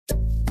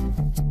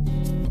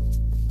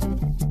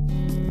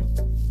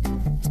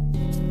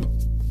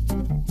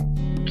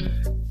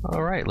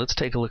Alright, let's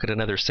take a look at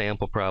another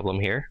sample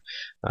problem here.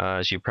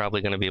 As you're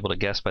probably going to be able to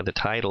guess by the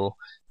title,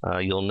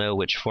 you'll know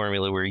which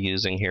formula we're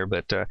using here,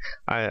 but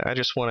I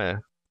just want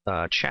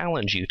to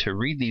challenge you to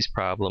read these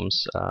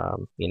problems,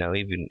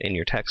 even in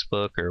your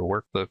textbook or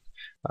workbook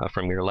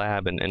from your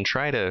lab, and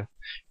try to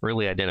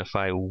really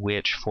identify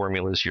which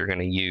formulas you're going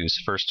to use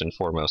first and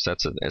foremost.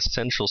 That's an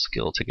essential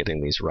skill to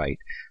getting these right.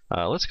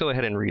 Let's go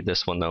ahead and read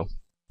this one, though,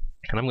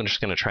 and I'm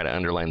just going to try to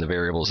underline the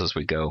variables as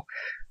we go.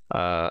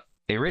 A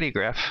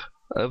radiograph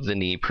of the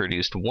knee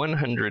produced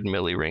 100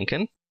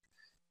 milliroentgen.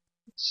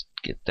 Let's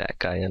get that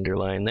guy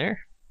underlined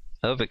there.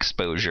 Of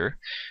exposure,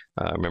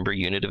 remember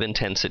unit of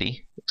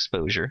intensity,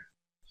 exposure,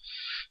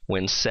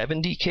 when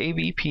 70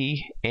 kVp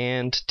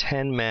and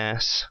 10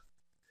 mass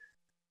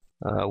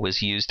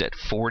was used at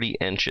 40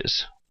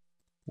 inches.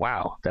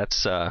 Wow,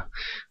 that's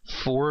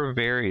 4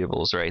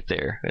 variables right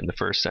there in the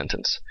first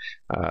sentence.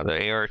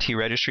 The ART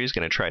registry is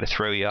going to try to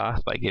throw you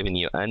off by giving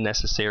you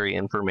unnecessary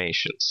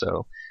information.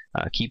 So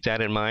keep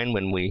that in mind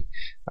when we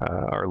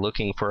are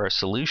looking for our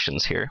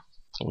solutions here.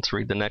 Let's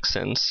read the next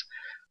sentence.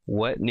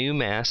 What new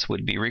mass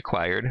would be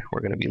required?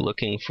 We're going to be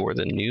looking for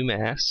the new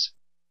mass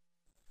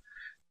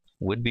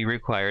would be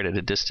required at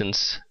a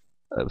distance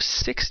of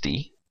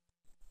 60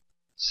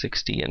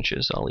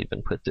 inches. I'll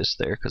even put this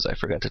there because I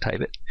forgot to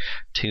type it.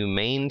 To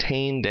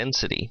maintain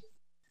density.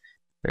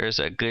 There's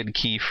a good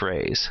key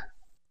phrase.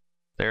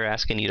 They're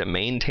asking you to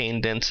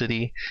maintain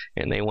density,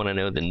 and they want to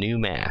know the new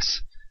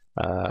mass.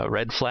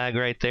 Red flag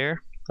right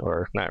there,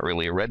 or not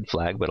really a red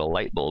flag, but a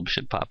light bulb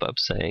should pop up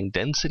saying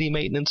density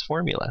maintenance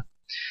formula.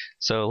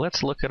 So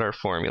let's look at our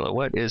formula.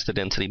 What is the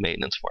density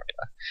maintenance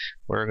formula?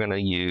 We're going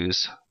to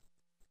use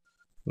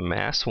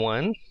mass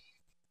 1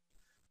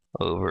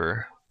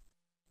 over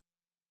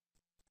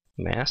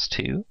mass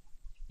 2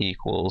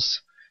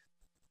 equals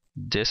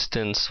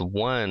distance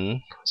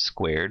 1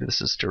 squared.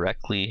 This is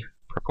directly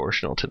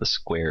proportional to the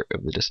square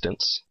of the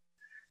distance,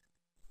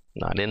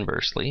 not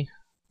inversely,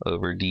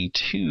 over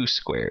d2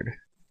 squared.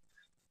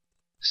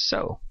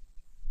 So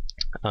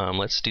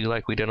let's do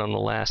like we did on the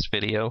last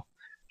video.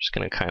 Just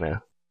going to kind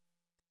of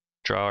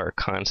draw our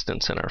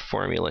constants in our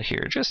formula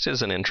here, just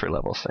as an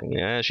entry-level thing.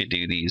 As you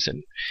do these,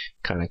 and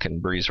kind of can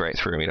breeze right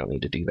through them, you don't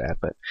need to do that,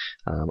 but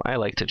I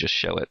like to just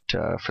show it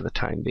for the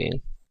time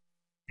being.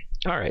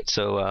 Alright,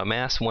 so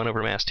mass 1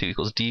 over mass 2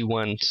 equals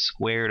d1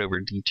 squared over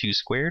d2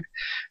 squared.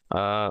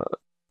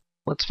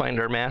 Let's find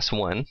our mass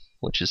 1,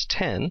 which is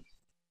 10.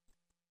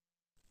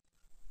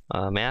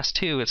 Mass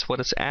 2, it's what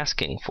it's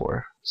asking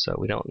for, so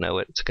we don't know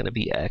it. It's going to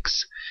be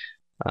x.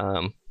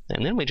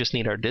 And then we just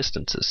need our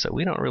distances. So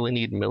we don't really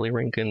need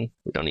milliroentgen.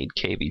 We don't need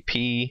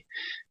kVp.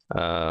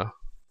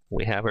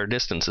 We have our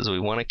distances.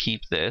 We want to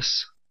keep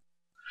this.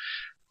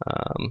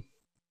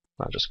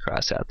 I'll just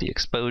cross out the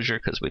exposure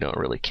because we don't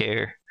really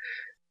care.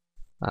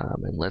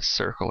 And let's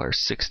circle our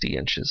 60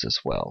 inches as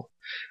well.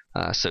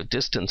 So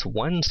distance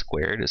 1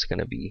 squared is going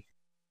to be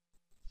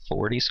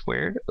 40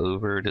 squared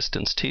over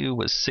distance 2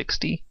 was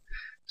 60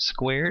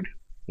 squared.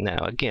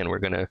 Now again, we're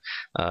going to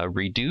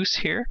reduce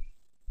here.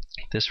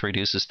 This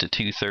reduces to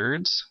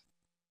 2/3,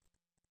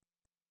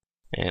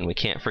 and we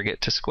can't forget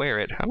to square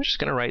it. I'm just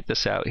going to write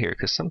this out here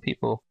because some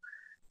people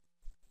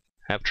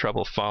have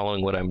trouble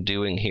following what I'm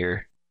doing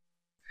here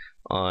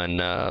on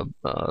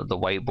the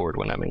whiteboard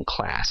when I'm in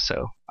class.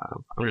 So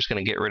I'm just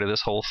going to get rid of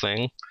this whole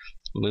thing,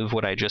 move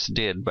what I just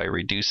did by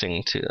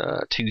reducing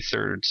to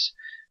 2/3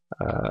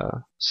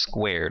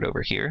 squared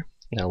over here.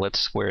 Now let's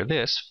square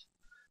this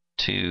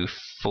to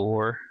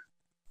 4/9,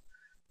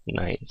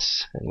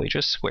 and we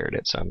just squared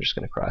it, so I'm just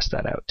going to cross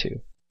that out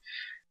too.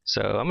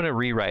 So I'm going to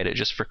rewrite it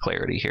just for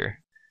clarity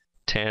here.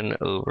 10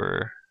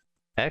 over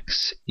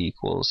x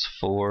equals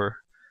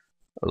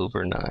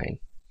 4/9.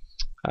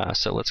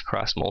 So let's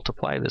cross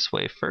multiply this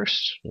way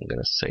first. I'm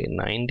going to say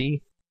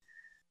 90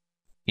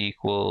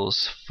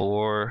 equals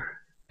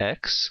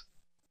 4x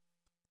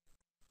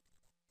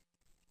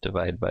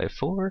divided by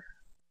 4.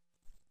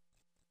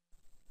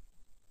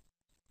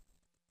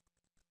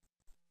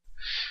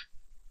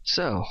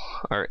 So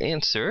our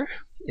answer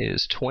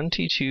is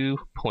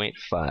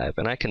 22.5,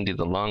 and I can do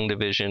the long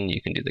division,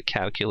 you can do the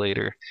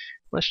calculator.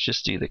 Let's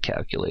just do the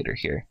calculator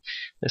here.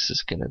 This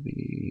is going to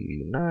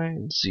be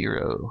 90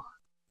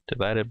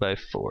 divided by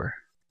 4.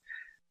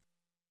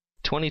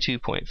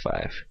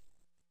 22.5.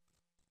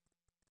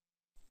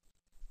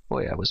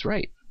 Boy, I was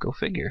right. Go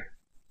figure.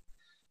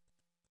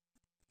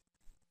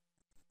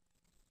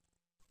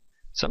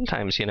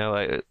 Sometimes,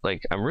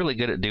 I'm really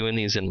good at doing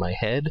these in my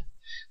head,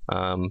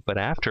 but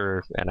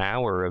after an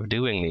hour of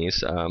doing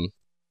these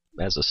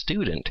as a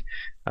student,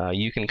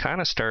 you can kind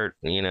of start,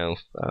 I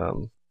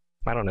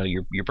don't know,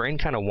 your brain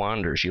kind of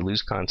wanders, you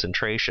lose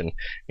concentration, and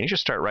you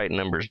just start writing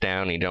numbers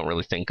down and you don't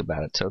really think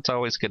about it. So it's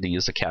always good to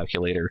use the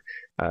calculator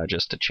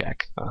just to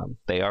check.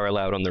 They are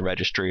allowed on the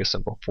registry. A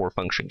simple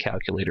 4-function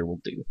calculator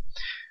will do.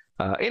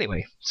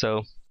 Anyway,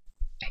 so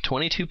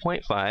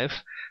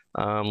 22.5.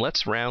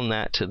 Let's round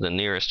that to the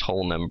nearest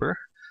whole number.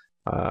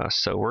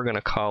 So we're going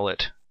to call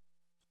it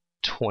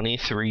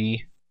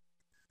 23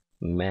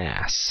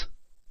 mass.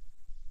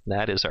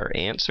 That is our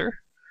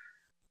answer.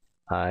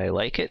 I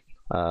like it.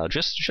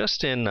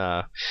 Just in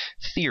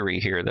theory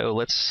here, though,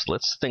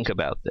 let's think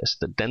about this.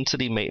 The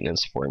density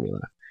maintenance formula.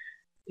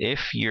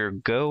 If you're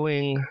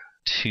going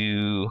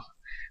to,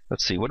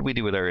 let's see, what did we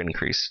do with our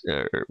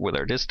with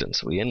our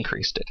distance? We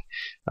increased it.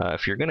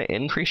 If you're going to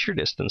increase your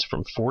distance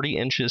from 40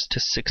 inches to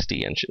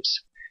 60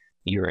 inches,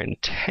 your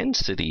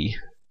intensity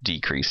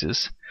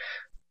decreases.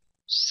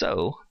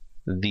 So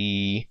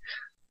the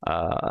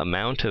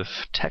amount of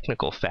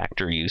technical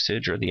factor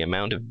usage, or the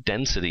amount of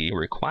density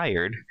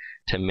required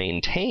to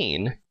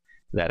maintain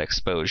that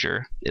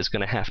exposure, is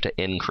going to have to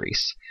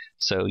increase.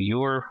 So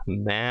your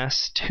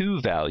mass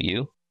 2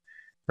 value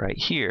right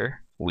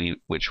here,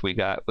 which we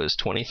got was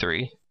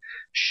 23,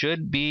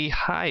 should be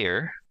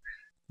higher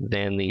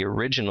than the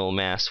original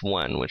mass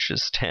 1, which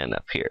is 10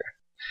 up here.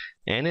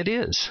 And it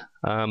is.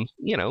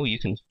 You know, you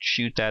can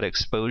shoot that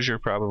exposure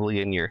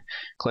probably in your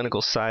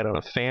clinical site on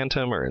a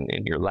Phantom or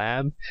in your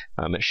lab.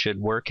 It should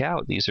work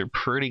out. These are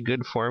pretty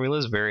good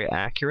formulas, very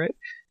accurate,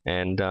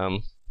 and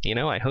you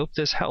know, I hope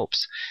this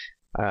helps.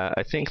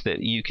 I think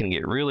that you can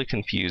get really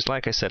confused,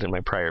 like I said in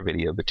my prior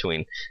video,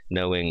 between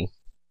knowing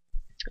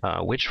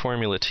which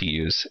formula to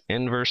use,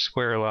 inverse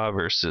square law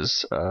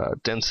versus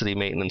density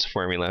maintenance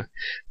formula.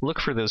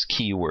 Look for those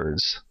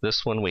keywords.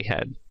 This one we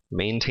had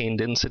maintain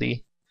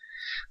density,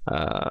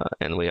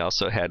 and we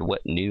also had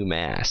what new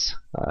mass.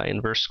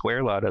 Inverse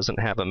square law doesn't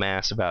have a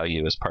mass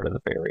value as part of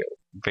the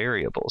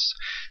variables.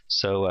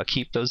 So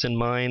keep those in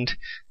mind.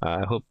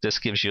 I hope this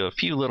gives you a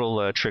few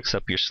little tricks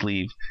up your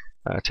sleeve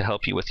to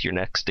help you with your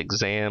next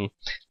exam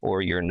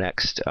or your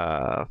next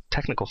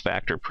technical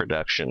factor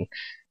production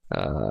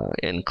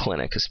in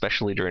clinic,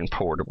 especially during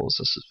portables.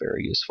 This is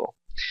very useful.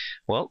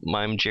 Well,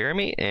 I'm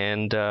Jeremy,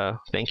 and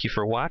thank you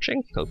for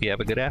watching. Hope you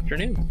have a good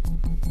afternoon.